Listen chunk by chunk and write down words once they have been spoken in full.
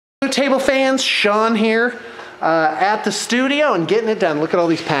table fans, Shawn here at the studio and getting it done. Look at all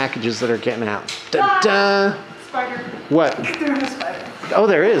these packages that are getting out. Da, da. Spider. What? There's a spider. Oh,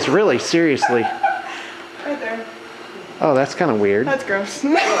 there is, really, seriously. Right there. Oh, that's kind of weird. That's gross.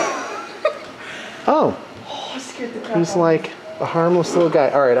 Oh. I scared the crap He's out of me. like a harmless little guy.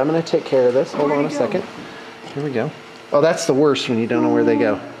 All right, I'm gonna take care of this. Hold on a second. Here we go. Oh, that's the worst when you don't know where they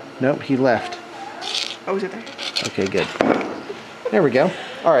go. Nope, he left. Oh, is it there? Okay, good. There we go.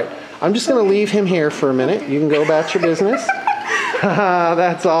 All right, I'm just gonna leave him here for a minute. You can go about your business.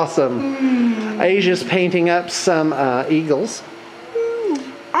 That's awesome. Asia's painting up some eagles.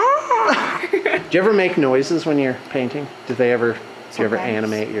 Do you ever make noises when you're painting? Do you ever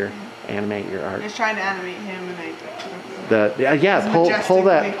animate your art? Just trying to animate him and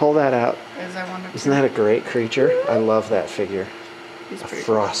pull that out. Isn't Isn't that a great creature? I love that figure. He's A pretty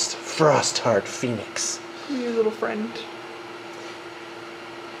frost heart phoenix. cool. Your little friend.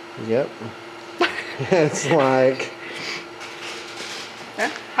 Yep. It's like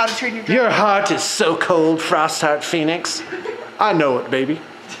How to Train Your Dragon. your heart is so cold, frost heart phoenix. I know it, baby.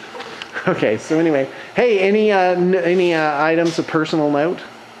 Okay, so anyway, hey, any items of personal note?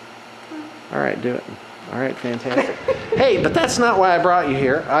 All right, do it. All right, fantastic. Hey, but that's not why I brought you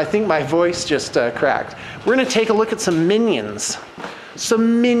here. I think my voice just cracked. We're gonna take a look at some minions.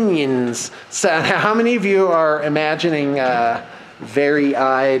 Some minions. So how many of you are imagining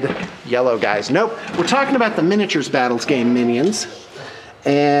very-eyed yellow guys? Nope, we're talking about the Miniatures Battles game Minions.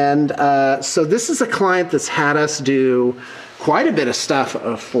 And so this is a client that's had us do quite a bit of stuff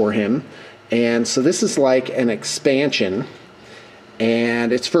for him. And so this is like an expansion.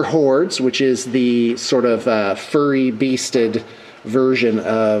 And it's for Hordes, which is the sort of furry, beasted version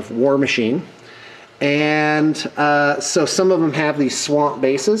of War Machine. And so some of them have these swamp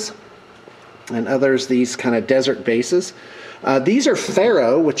bases, and others these kind of desert bases. These are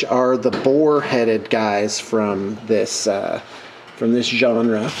Pharaoh, which are the boar-headed guys from this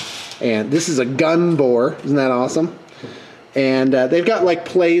genre. And this is a gun boar. Isn't that awesome? And they've got like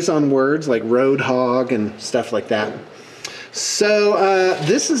plays on words like roadhog and stuff like that. So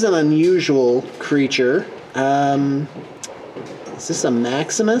this is an unusual creature. Is this a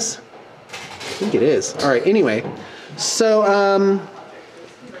Maximus? I think it is. All right, anyway. So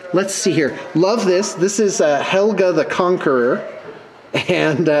let's see here. Love this. This is Helga the Conqueror.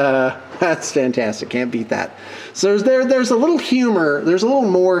 And that's fantastic. Can't beat that. So there's a little humor. There's a little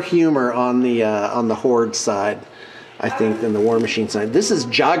more humor on the Horde side, I think, than the War Machine side. This is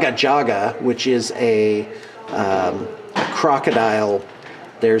Jaga Jaga, which is a crocodile.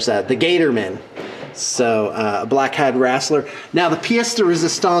 There's the Gatorman. So a black-eyed wrestler. Now the pièce de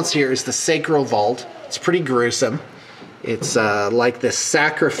résistance here is the Sacral Vault. It's pretty gruesome. It's like this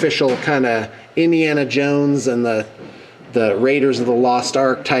sacrificial kind of Indiana Jones and the Raiders of the Lost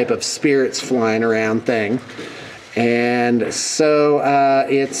Ark type of spirits flying around thing. And so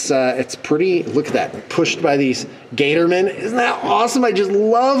it's pretty, look at that, pushed by these Gatormen. Isn't that awesome? I just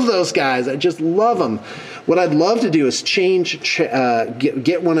love those guys. I just love them. What I'd love to do is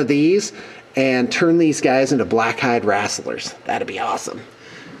get one of these and turn these guys into black-eyed wrestlers. That'd be awesome.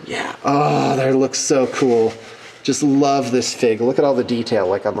 Yeah. Oh, that looks so cool. Just love this fig. Look at all the detail,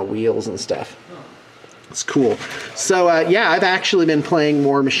 like on the wheels and stuff. It's cool. So yeah, I've actually been playing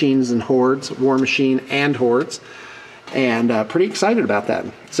War Machines and Hordes, War Machine and Hordes, and pretty excited about that.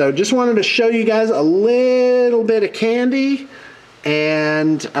 So just wanted to show you guys a little bit of candy,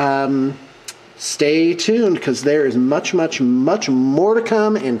 and stay tuned because there is much, much, much more to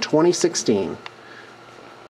come in 2016.